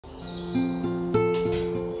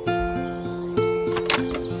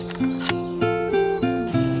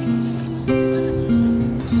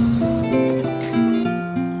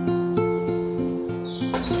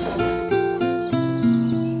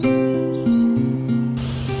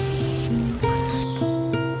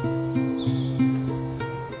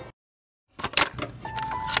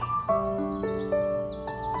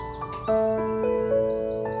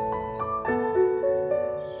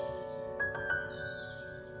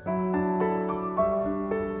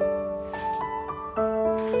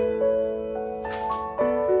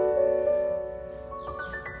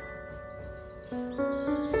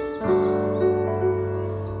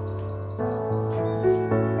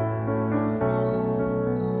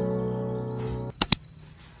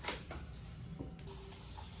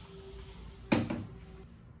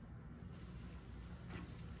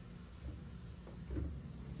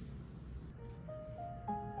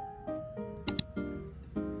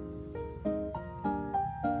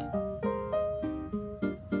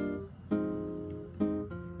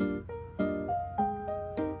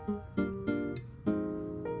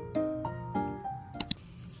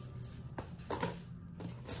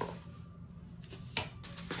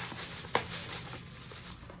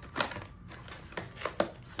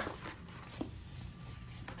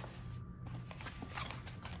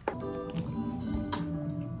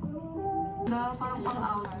parang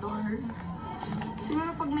pang-outdoor.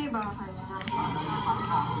 Siguro pag may bahay na.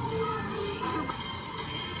 So,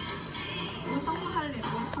 itong mahal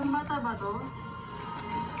nito. Pambata ba to?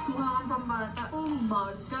 Mukha kang pambata. Oh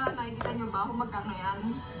my God! Nakikita niyo ba kung magkano yan?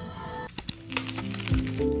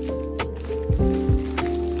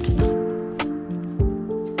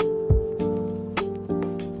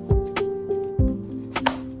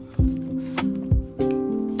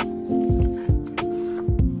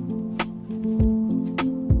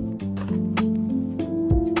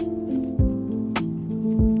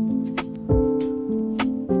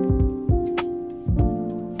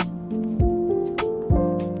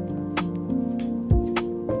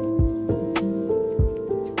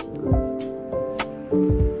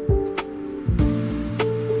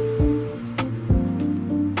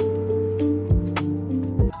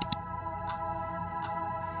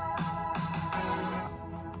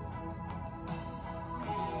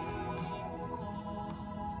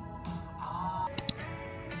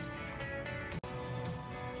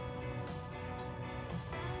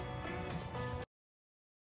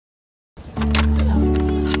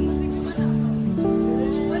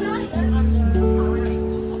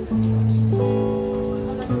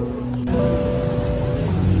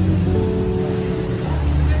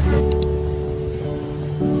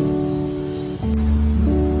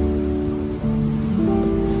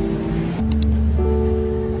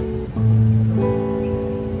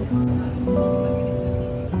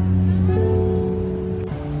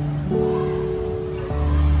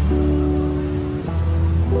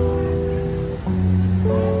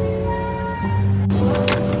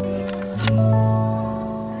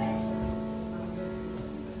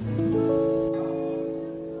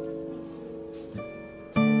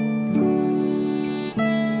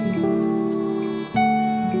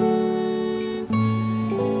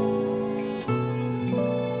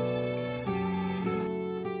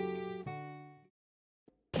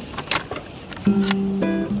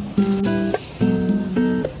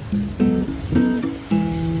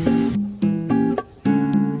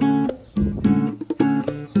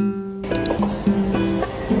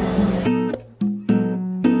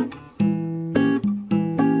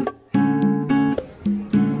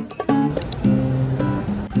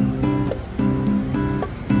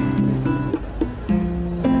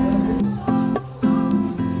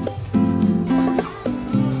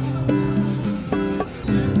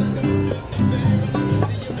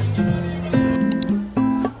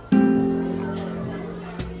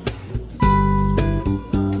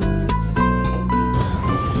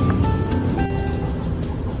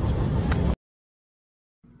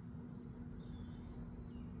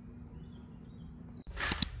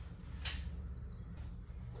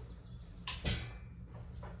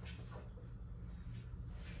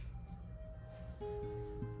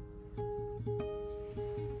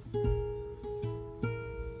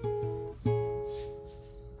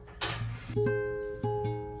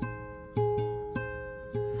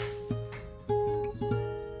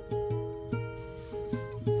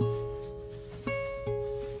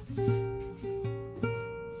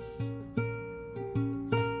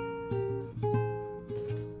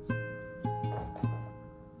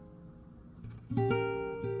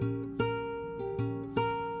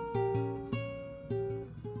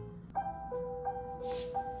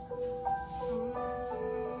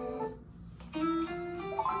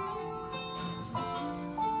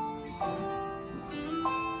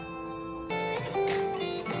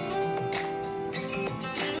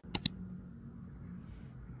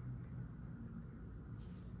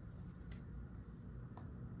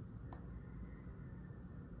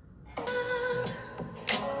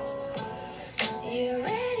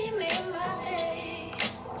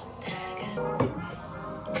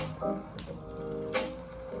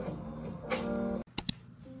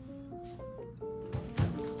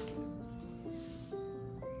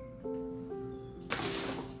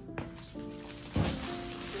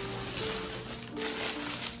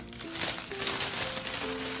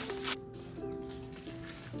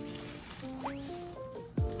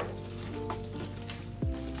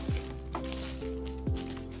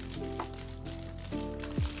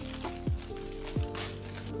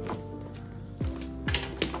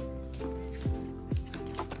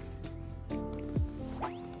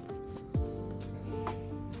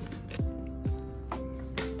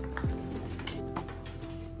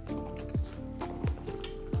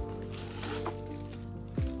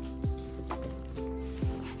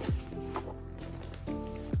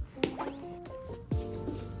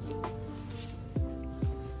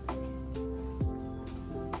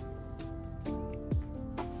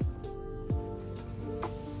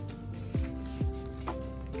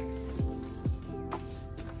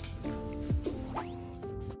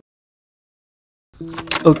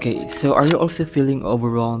 Okay, so are you also feeling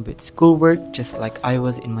overwhelmed with schoolwork just like I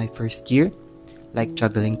was in my first year? Like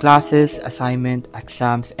juggling classes, assignment,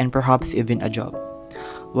 exams, and perhaps even a job?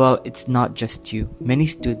 Well, it's not just you. Many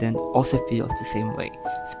students also feel the same way,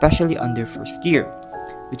 especially on their first year,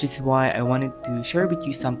 which is why I wanted to share with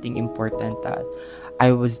you something important that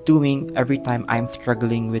I was doing every time I'm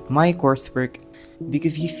struggling with my coursework.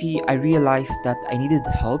 Because you see, I realized that I needed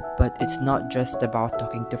help, but it's not just about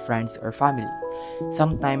talking to friends or family.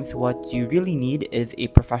 Sometimes what you really need is a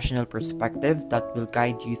professional perspective that will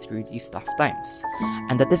guide you through these tough times.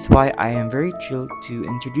 And that is why I am very thrilled to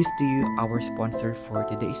introduce to you our sponsor for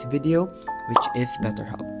today's video, which is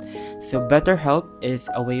BetterHelp. So BetterHelp is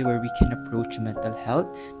a way where we can approach mental health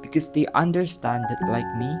because they understand that, like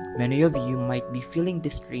me, many of you might be feeling the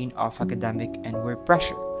strain of academic and work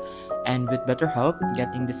pressure. And with BetterHelp,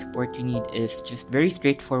 getting the support you need is just very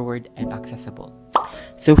straightforward and accessible.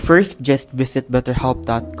 So first, just visit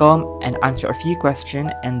betterhelp.com and answer a few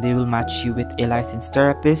questions, and they will match you with a licensed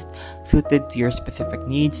therapist suited to your specific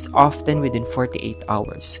needs, often within 48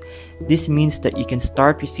 hours. This means that you can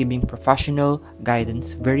start receiving professional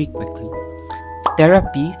guidance very quickly.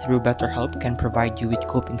 Therapy through BetterHelp can provide you with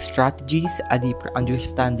coping strategies, a deeper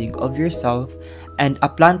understanding of yourself, and a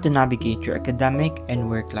plan to navigate your academic and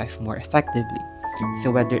work life more effectively.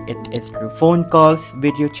 So whether it is through phone calls,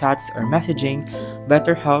 video chats, or messaging,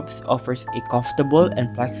 BetterHelp offers a comfortable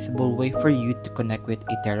and flexible way for you to connect with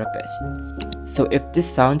a therapist. So if this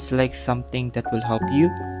sounds like something that will help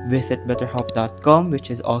you, visit betterhelp.com,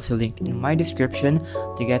 which is also linked in my description,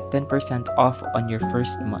 to get 10% off on your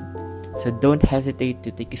first month. So don't hesitate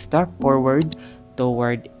to take a step forward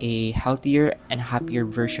toward a healthier and happier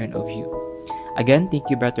version of you. Again, thank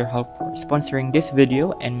you BetterHelp for sponsoring this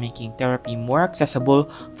video and making therapy more accessible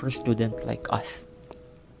for students like us.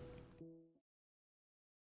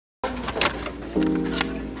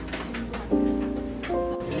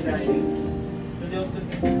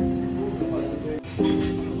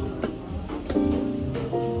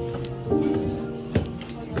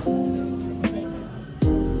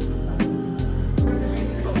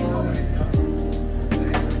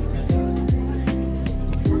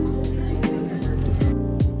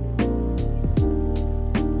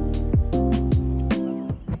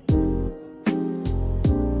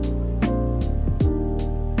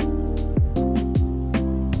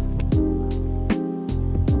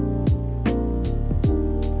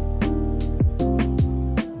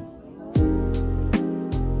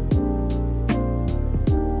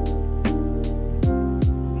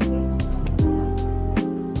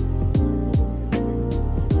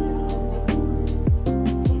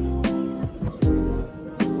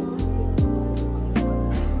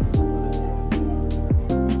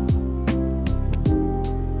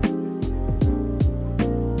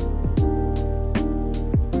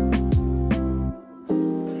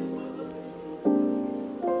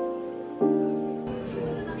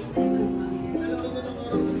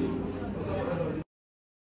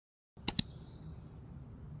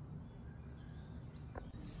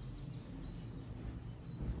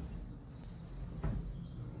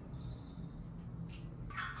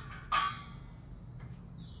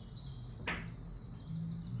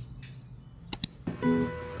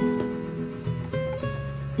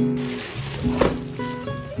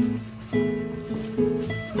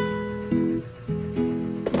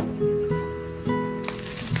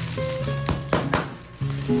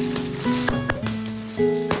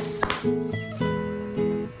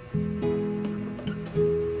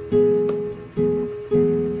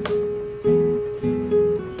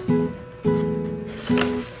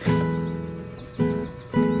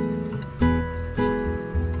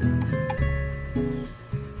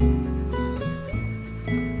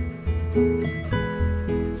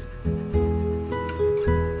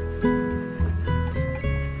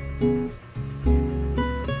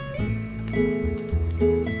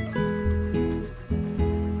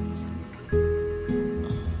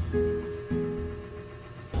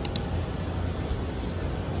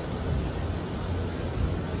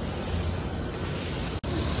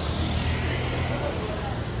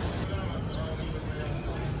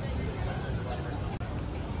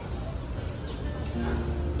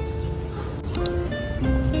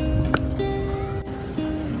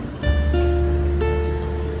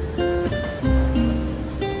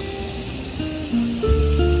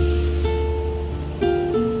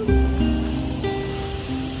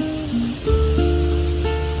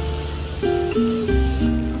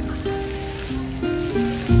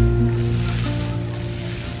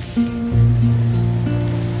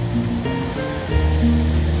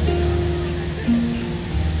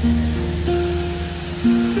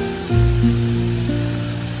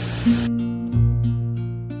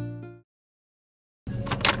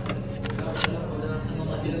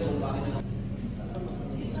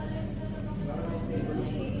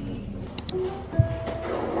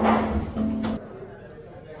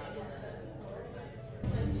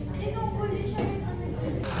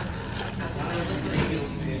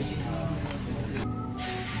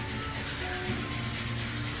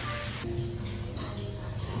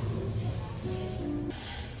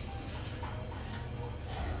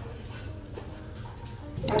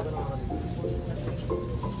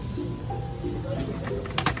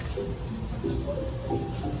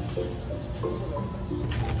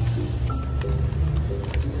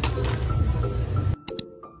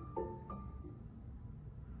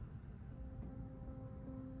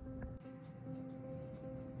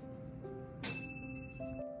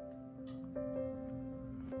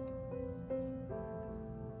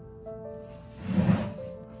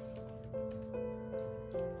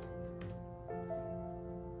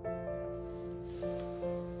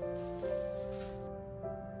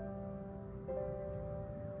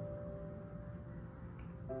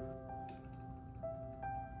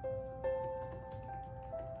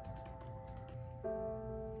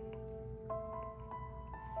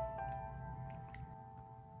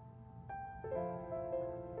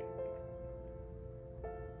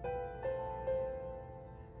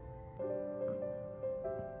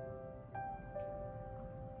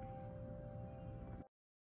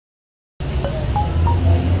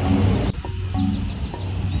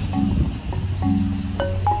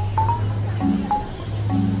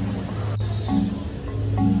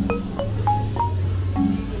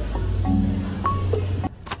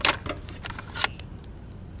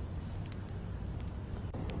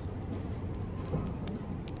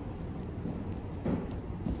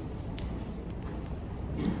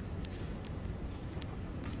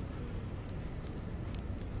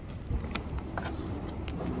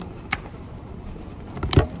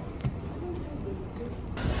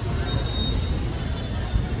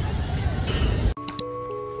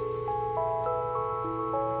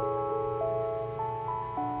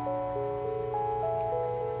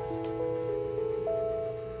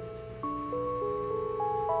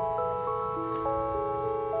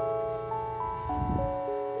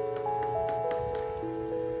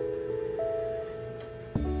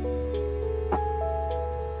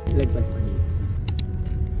 Lagpas pa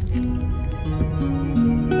dito.